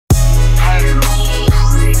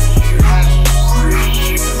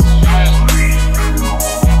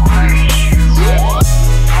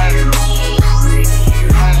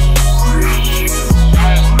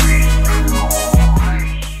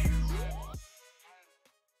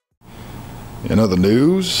In other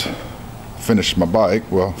news, finished my bike.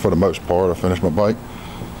 Well, for the most part, I finished my bike.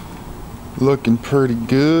 Looking pretty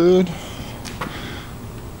good.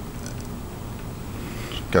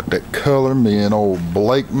 Got that color me and old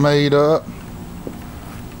Blake made up.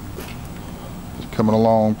 It's coming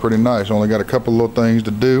along pretty nice. Only got a couple little things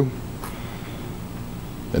to do,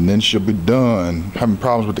 and then she'll be done. Having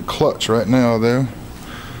problems with the clutch right now though.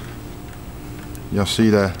 Y'all see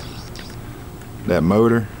that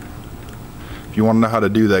motor? If you want to know how to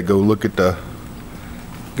do that, go look at the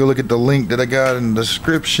link that I got in the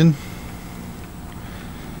description.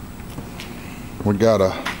 We got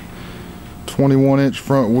a 21-inch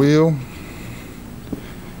front wheel,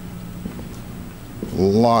 a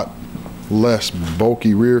lot less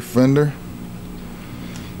bulky rear fender,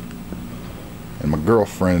 and my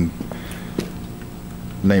girlfriend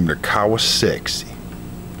named her Kawasaki.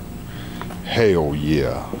 Hell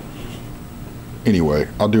yeah. Anyway,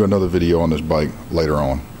 I'll do another video on this bike later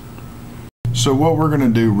on. So what we're gonna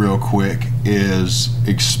do real quick is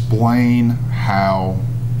explain how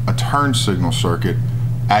a turn signal circuit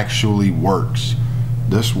actually works.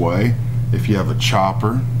 This way, if you have a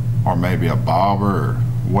chopper or maybe a bobber or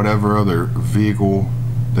whatever other vehicle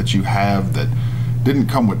that you have that didn't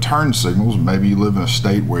come with turn signals, maybe you live in a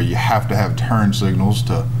state where you have to have turn signals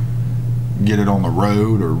to get it on the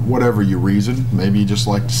road or whatever your reason, maybe you just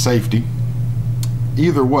like the safety.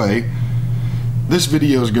 Either way, this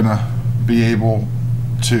video is gonna be able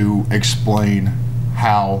to explain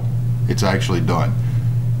how it's actually done.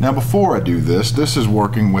 Now before I do this is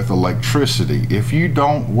working with electricity. If you've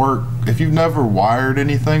never wired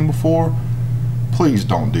anything before, please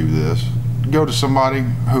don't do this. Go to somebody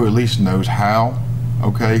who at least knows how,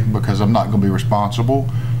 okay? Because I'm not gonna be responsible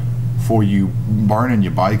for you burning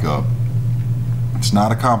your bike up. It's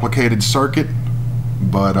not a complicated circuit,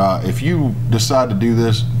 but if you decide to do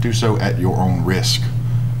this, do so at your own risk.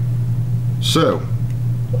 So,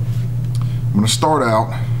 I'm gonna start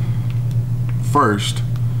out first.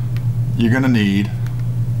 You're gonna need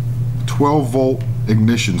a 12-volt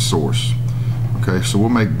ignition source. Okay, so we'll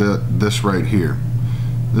make this right here.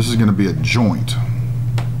 This is gonna be a joint.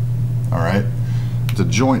 All right, it's a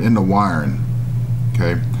joint in the wiring.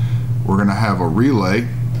 Okay, we're gonna have a relay.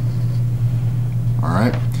 All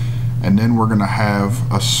right, and then we're gonna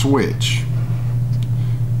have a switch.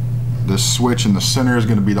 This switch in the center is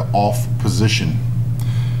gonna be the off position.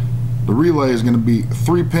 The relay is gonna be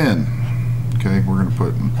 3-pin. Okay, we're going to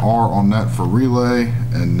put an R on that for relay,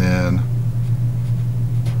 and then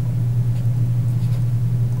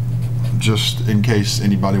just in case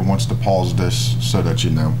anybody wants to pause this so that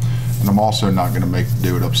you know. And I'm also not going to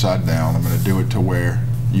do it upside down. I'm going to do it to where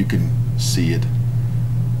you can see it.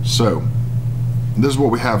 So this is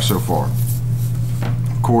what we have so far.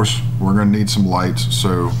 Of course, we're going to need some lights,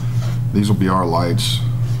 so these will be our lights,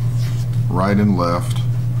 right and left.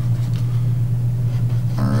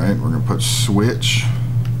 Alright, we're going to put switch,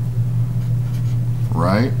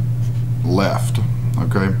 right, left.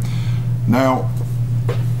 Okay, now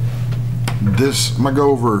I'm going to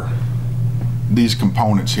go over these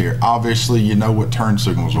components here. Obviously, you know what turn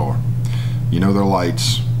signals are. You know their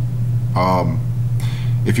lights.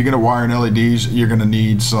 If you're going to wire in LEDs, you're going to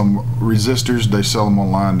need some resistors. They sell them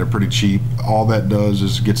online. They're pretty cheap. All that does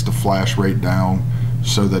is gets the flash rate down,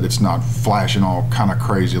 so that it's not flashing all kind of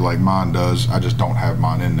crazy like mine does. I just don't have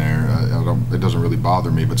mine in there. It doesn't really bother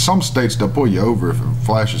me, but some states they'll pull you over if it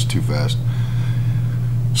flashes too fast.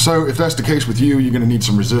 So if that's the case with you, you're going to need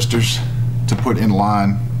some resistors to put in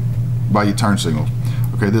line by your turn signals.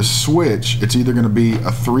 Okay, this switch, it's either going to be a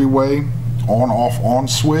 3-way on-off-on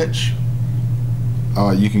switch.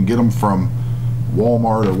 You can get them from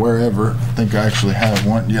Walmart or wherever. I think I actually have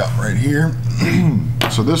one. Yeah, right here.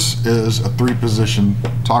 So this is a 3-position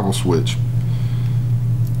toggle switch.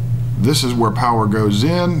 This is where power goes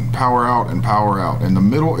in, power out, and power out. In the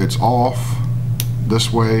middle, it's off.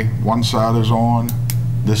 This way, one side is on.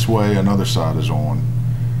 This way, another side is on.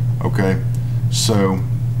 Okay, so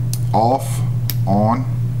off, on,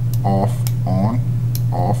 off, on,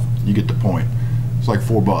 off. You get the point. It's like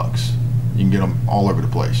 $4. You can get them all over the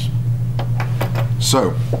place.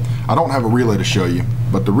 So, I don't have a relay to show you,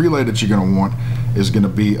 but the relay that you're going to want is going to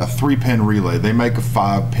be a 3-pin relay. They make a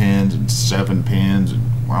 5 pins and 7 pins and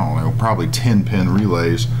I don't know, probably 10-pin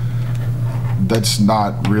relays. That's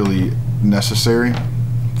not really necessary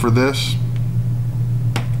for this.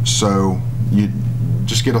 So you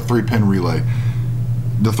just get a 3-pin relay.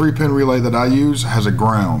 The 3-pin relay that I use has a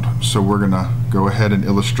ground, so we're going to go ahead and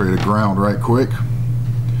illustrate a ground right quick.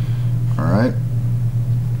 All right.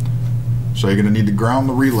 So you're going to need to ground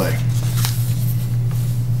the relay.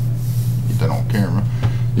 Get that on camera.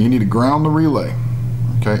 You need to ground the relay.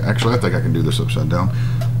 Okay, actually I think I can do this upside down.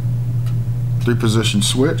 3-position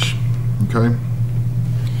switch. Okay.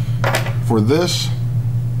 For this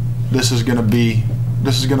is going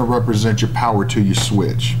to represent your power to your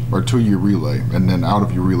switch, or to your relay, and then out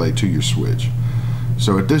of your relay to your switch.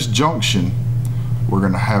 So at this junction, we're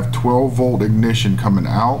going to have 12-volt ignition coming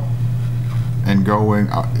out and going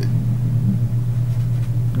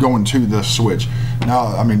to the switch.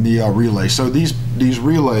 Now, I mean the relay. So these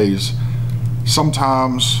relays,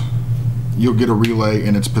 sometimes you'll get a relay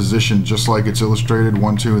in its position just like it's illustrated,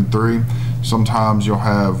 1, 2, and 3. Sometimes you'll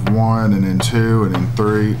have 1 and then 2 and then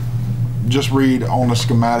 3. Just read on the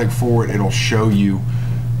schematic for it. It'll show you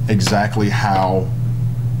exactly how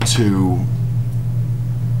to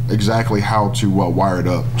wire it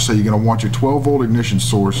up. So you're going to want your 12-volt ignition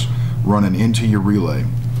source running into your relay.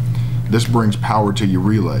 This brings power to your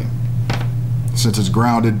relay. Since it's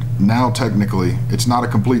grounded, now technically it's not a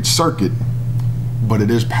complete circuit, but it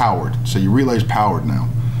is powered. So your relay is powered now.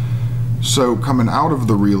 So coming out of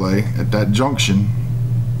the relay at that junction,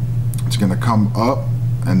 it's going to come up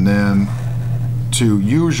and then to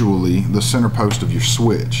usually the center post of your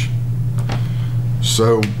switch.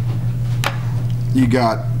 So you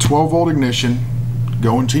got 12-volt ignition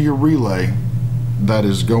going to your relay that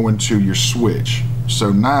is going to your switch.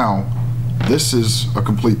 So now this is a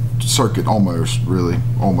complete circuit, almost, really,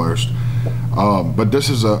 almost. But this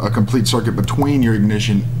is a complete circuit between your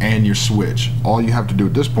ignition and your switch. All you have to do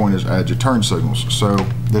at this point is add your turn signals. So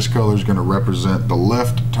this color is going to represent the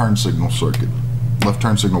left turn signal circuit, left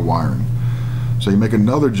turn signal wiring. So you make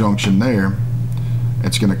another junction there.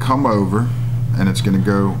 It's going to come over and it's going to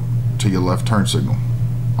go to your left turn signal.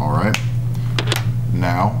 All right.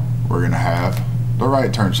 Now we're going to have the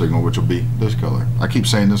right turn signal, which will be this color. I keep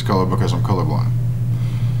saying this color because I'm colorblind.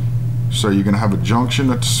 So you're going to have a junction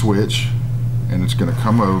at the switch, and it's going to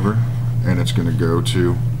come over and it's going to go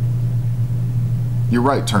to your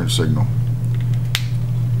right turn signal.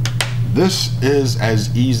 This is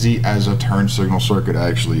as easy as a turn signal circuit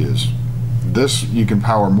actually is. This, you can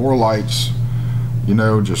power more lights, you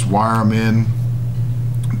know, just wire them in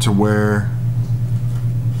to where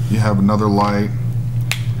you have another light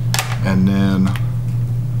and then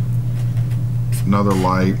another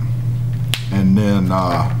light, and then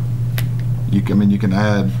you can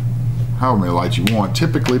add however many lights you want.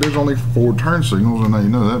 Typically there's only 4 turn signals, and you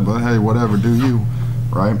know that, but hey, whatever, do you,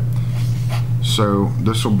 right? So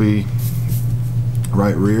this will be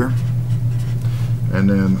right rear, and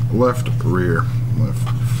then left rear, left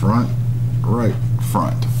front, right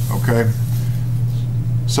front. Okay,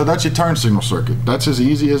 so that's your turn signal circuit. That's as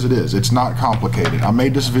easy as it is. It's not complicated. I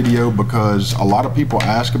made this video because a lot of people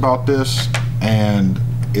ask about this, and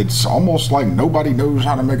it's almost like nobody knows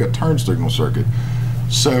how to make a turn signal circuit.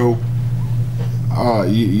 So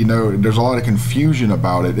you know, there's a lot of confusion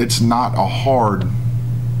about it. It's not a hard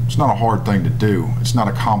thing to do. It's not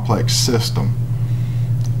a complex system.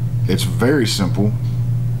 It's very simple.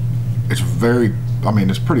 It's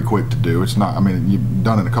it's pretty quick to do. It's not, I mean, you've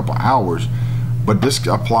done it in a couple hours, but this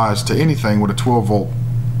applies to anything with a 12-volt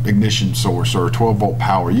ignition source or a 12-volt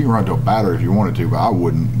power. You can run to a battery if you wanted to, but I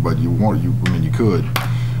wouldn't. But you could.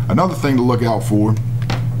 Another thing to look out for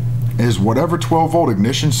is whatever 12-volt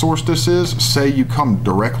ignition source this is, say you come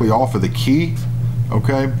directly off of the key,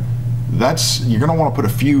 okay, you're going to want to put a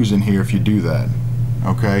fuse in here if you do that,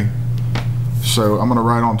 okay? So I'm going to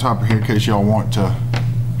write on top of here in case y'all want to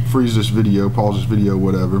freeze this video, pause this video,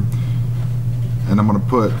 whatever, and I'm going to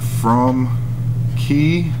put from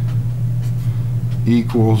key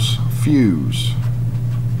equals fuse,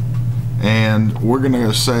 and we're going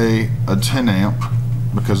to say a 10 amp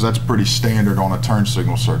because that's pretty standard on a turn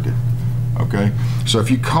signal circuit. Okay, so if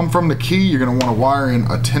you come from the key, you're going to want to wire in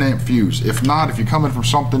a 10 amp fuse. If not, if you're coming from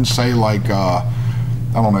something, say like I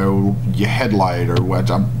don't know, your headlight or what,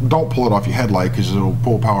 don't pull it off your headlight because it'll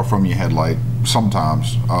pull power from your headlight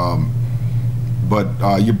sometimes.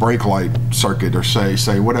 But your brake light circuit, or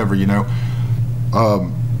say whatever, you know,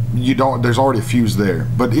 there's already a fuse there.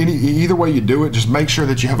 But either way you do it, just make sure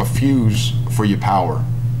that you have a fuse for your power.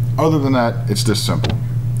 Other than that, it's this simple.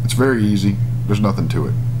 It's very easy. There's nothing to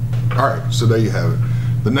it. Alright, so there you have it.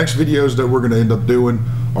 The next videos that we're going to end up doing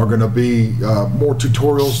are going to be more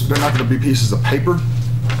tutorials. They're not going to be pieces of paper.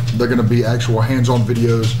 They're going to be actual hands-on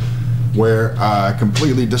videos where I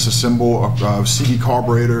completely disassemble a CD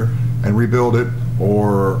carburetor and rebuild it,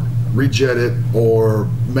 or rejet it, or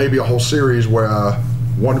maybe a whole series where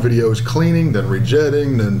one video is cleaning, then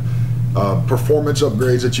rejetting, then performance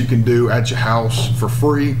upgrades that you can do at your house for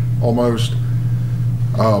free almost.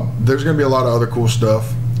 There's going to be a lot of other cool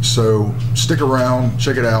stuff, so stick around,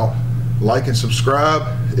 check it out. like and subscribe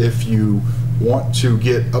if you want to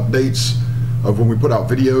get updates of when we put out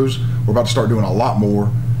videos. We're about to start doing a lot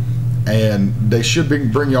more, and they should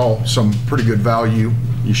bring y'all some pretty good value.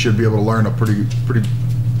 You should be able to learn a pretty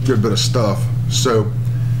good bit of stuff. So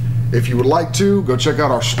if you would like to, go check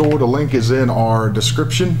out our store. The link is in our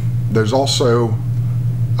description. There's also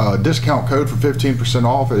a discount code for 15%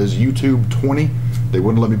 off. It is YouTube20. They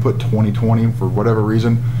wouldn't let me put 2020 for whatever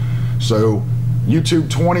reason. So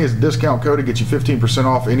YouTube20 is a discount code to get you 15%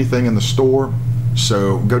 off anything in the store.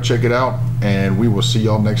 So go check it out, and we will see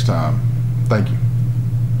y'all next time. Thank you.